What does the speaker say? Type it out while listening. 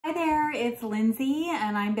there, it's Lindsay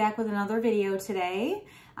and I'm back with another video today.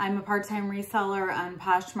 I'm a part-time reseller on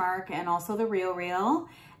Poshmark and also the RealReal,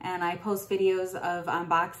 and I post videos of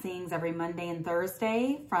unboxings every Monday and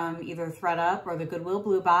Thursday from either ThredUP or the Goodwill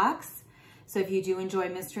Blue Box. So if you do enjoy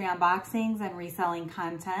mystery unboxings and reselling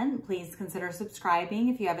content, please consider subscribing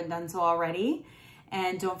if you haven't done so already.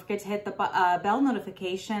 And don't forget to hit the bell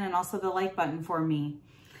notification and also the like button for me.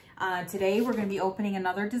 Today we're going to be opening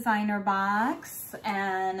another designer box,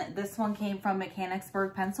 and this one came from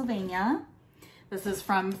Mechanicsburg, Pennsylvania. This is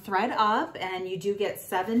from ThredUP, and you do get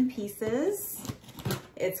 7 pieces.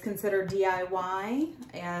 It's considered DIY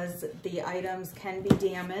as the items can be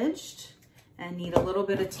damaged and need a little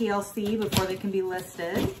bit of TLC before they can be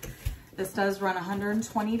listed. This does run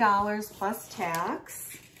 $120 plus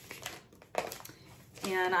tax.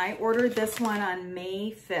 And I ordered this one on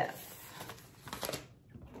May 5th.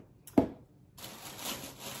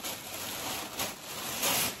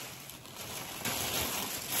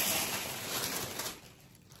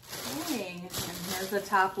 The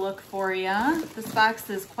top look for you. This box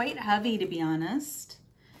is quite heavy, to be honest,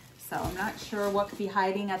 so I'm not sure what could be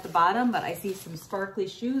hiding at the bottom, but I see some sparkly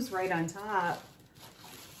shoes right on top.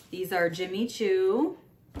 These are Choo.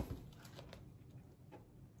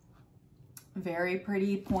 Very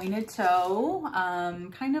pretty pointed toe,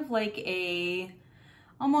 kind of like a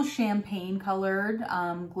almost champagne colored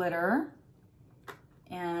glitter,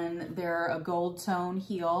 and they're a gold tone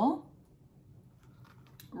heel.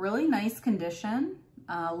 Really nice condition,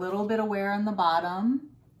 a little bit of wear on the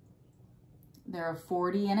bottom. They're a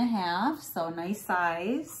 40.5, so nice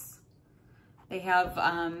size. They have,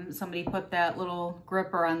 somebody put that little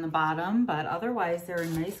gripper on the bottom, but otherwise they're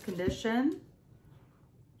in nice condition.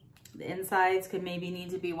 The insides could maybe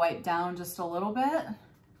need to be wiped down just a little bit.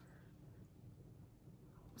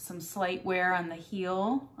 Some slight wear on the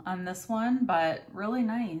heel on this one, but really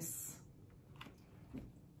nice.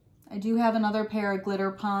 I do have another pair of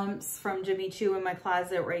glitter pumps from Choo in my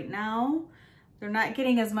closet right now. They're not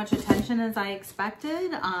getting as much attention as I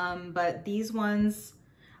expected, but these ones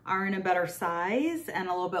are in a better size and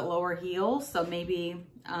a little bit lower heel, so maybe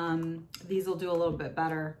these will do a little bit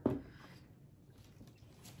better.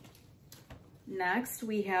 Next,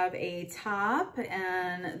 we have a top,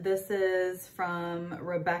 and this is from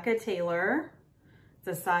Rebecca Taylor.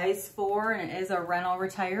 It's a size 4, and it is a rental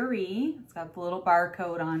retiree. It's got the little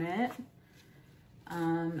barcode on it.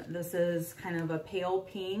 This is kind of a pale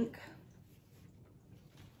pink.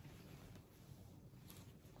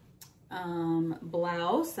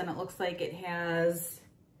 Blouse, and it looks like it has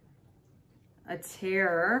a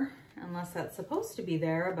tear, unless that's supposed to be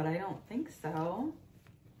there, but I don't think so.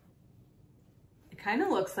 It kind of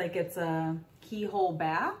looks like it's a keyhole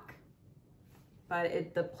back,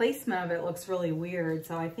 but the placement of it looks really weird,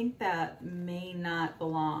 so I think that may not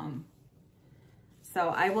belong. So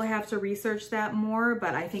I will have to research that more,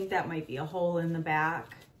 but I think that might be a hole in the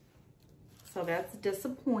back. So that's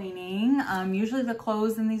disappointing. Usually the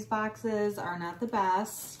clothes in these boxes are not the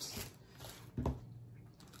best.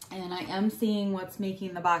 And I am seeing what's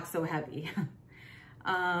making the box so heavy.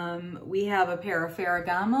 We have a pair of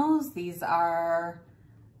Ferragamos. These are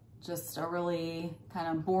just a really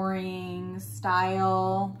kind of boring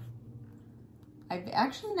style. I've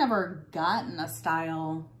actually never gotten a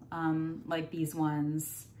style like these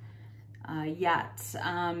ones yet.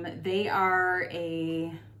 They are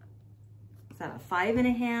is that a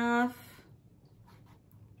 5.5?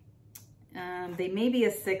 They may be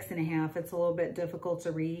a 6.5. It's a little bit difficult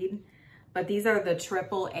to read, but these are the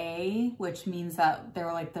AAA, which means that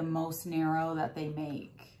they're like the most narrow that they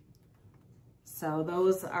make. So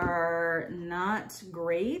those are not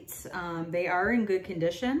great. They are in good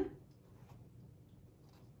condition,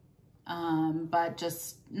 but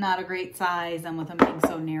just not a great size, and with them being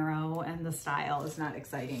so narrow, and the style is not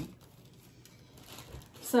exciting.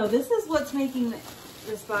 So this is what's making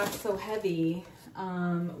this box so heavy.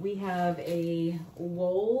 We have a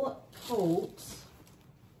wool coat,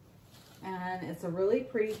 and it's a really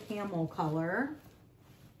pretty camel color.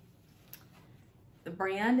 The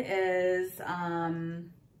brand is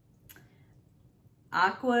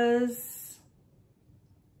Aquas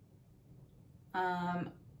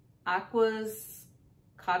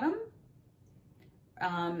Cotton.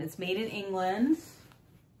 It's made in England.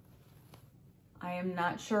 I am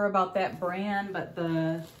not sure about that brand, but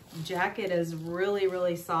the jacket is really,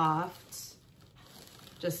 really soft.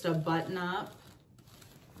 Just a button up.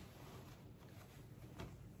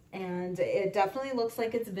 And it definitely looks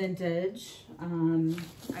like it's vintage. I'm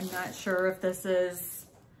not sure if this is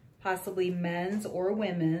possibly men's or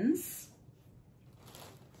women's.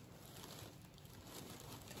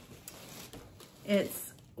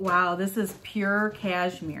 It's Wow, this is pure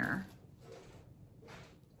cashmere.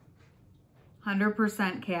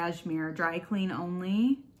 100% cashmere, dry clean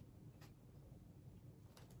only.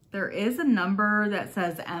 There is a number that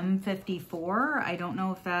says M54. I don't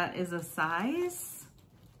know if that is a size.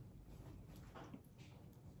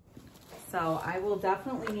 So I will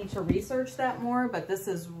definitely need to research that more, but this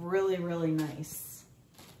is really, really nice.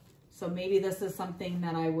 So maybe this is something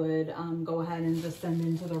that I would go ahead and just send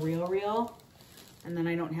into the RealReal, and then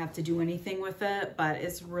I don't have to do anything with it, but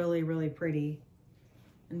it's really, really pretty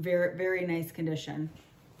and very, very nice condition.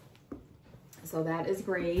 So that is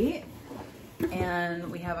great.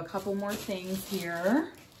 And we have a couple more things here.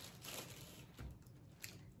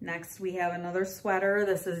 Next, we have another sweater.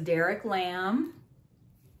 This is Derek Lamb.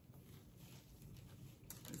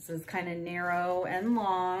 This is kind of narrow and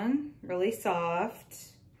long, really soft.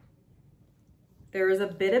 There is a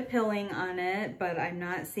bit of pilling on it, but I'm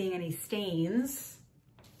not seeing any stains.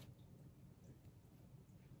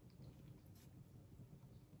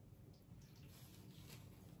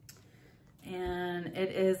 And it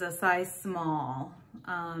is a size small.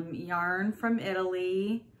 Yarn from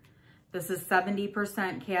Italy. This is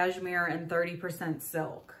 70% cashmere and 30%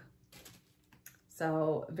 silk.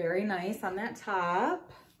 So very nice on that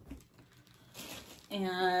top.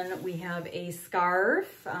 And we have a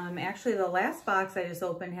scarf. Actually, the last box I just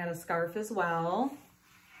opened had a scarf as well.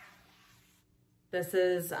 This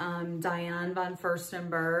is Diane von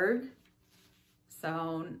Furstenberg.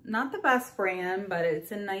 So not the best brand, but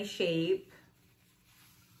it's in nice shape.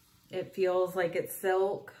 It feels like it's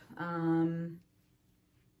silk.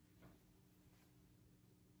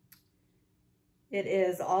 It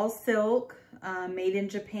is all silk, made in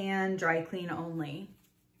Japan, dry clean only.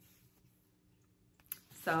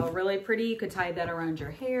 So really pretty. You could tie that around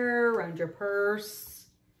your hair, around your purse.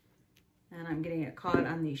 And I'm getting it caught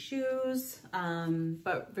on these shoes.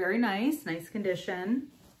 But very nice, nice condition.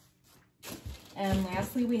 And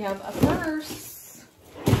lastly, we have a purse.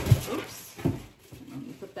 Oops. Let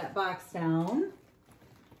me put that box down.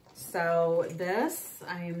 So this,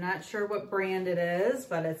 I am not sure what brand it is,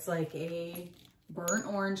 but it's like a burnt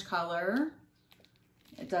orange color.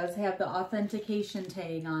 It does have the authentication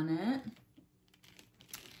tag on it.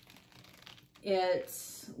 It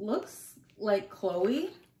looks like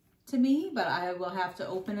Chloe to me, but I will have to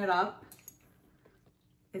open it up.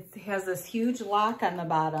 It has this huge lock on the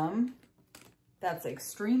bottom that's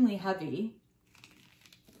extremely heavy.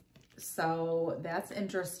 So that's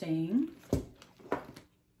interesting.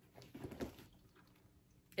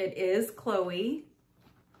 It is Chloe.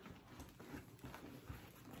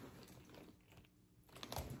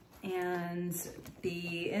 And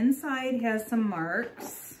the inside has some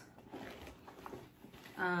marks.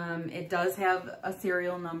 It does have a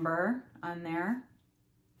serial number on there,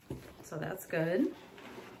 so that's good.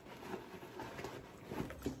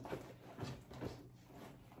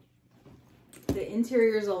 The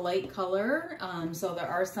interior is a light color, so there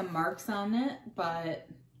are some marks on it, but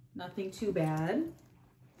nothing too bad.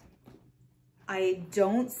 I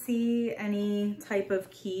don't see any type of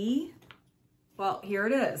key. Well, here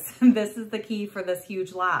it is. This is the key for this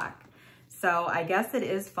huge lock. So I guess it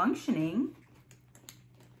is functioning.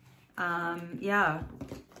 Yeah,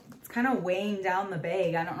 it's kind of weighing down the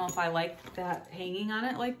bag. I don't know if I like that hanging on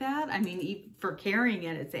it like that. I mean, for carrying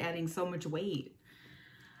it, it's adding so much weight.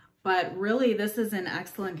 But really, this is in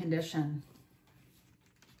excellent condition.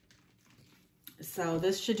 So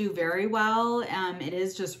this should do very well. It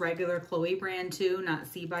is just regular Chloe brand too, not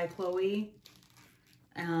C by Chloe.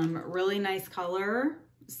 Really nice color.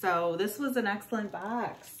 So this was an excellent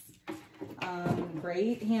box.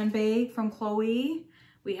 Great handbag from Chloe.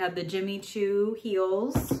 We had the Jimmy Choo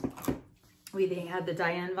heels. We had the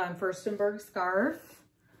Diane von Furstenberg scarf,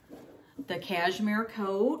 the cashmere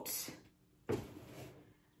coat,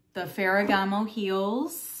 the Ferragamo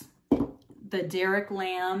heels, the Derek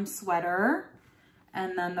Lamb sweater,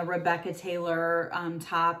 and then the Rebecca Taylor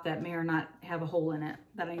top that may or not have a hole in it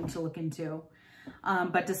that I need to look into.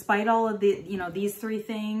 But despite all of the, these three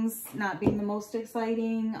things not being the most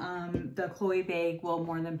exciting, the Chloe bag will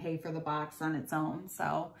more than pay for the box on its own.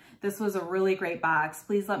 So this was a really great box.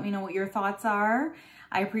 Please let me know what your thoughts are.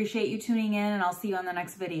 I appreciate you tuning in, and I'll see you on the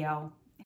next video.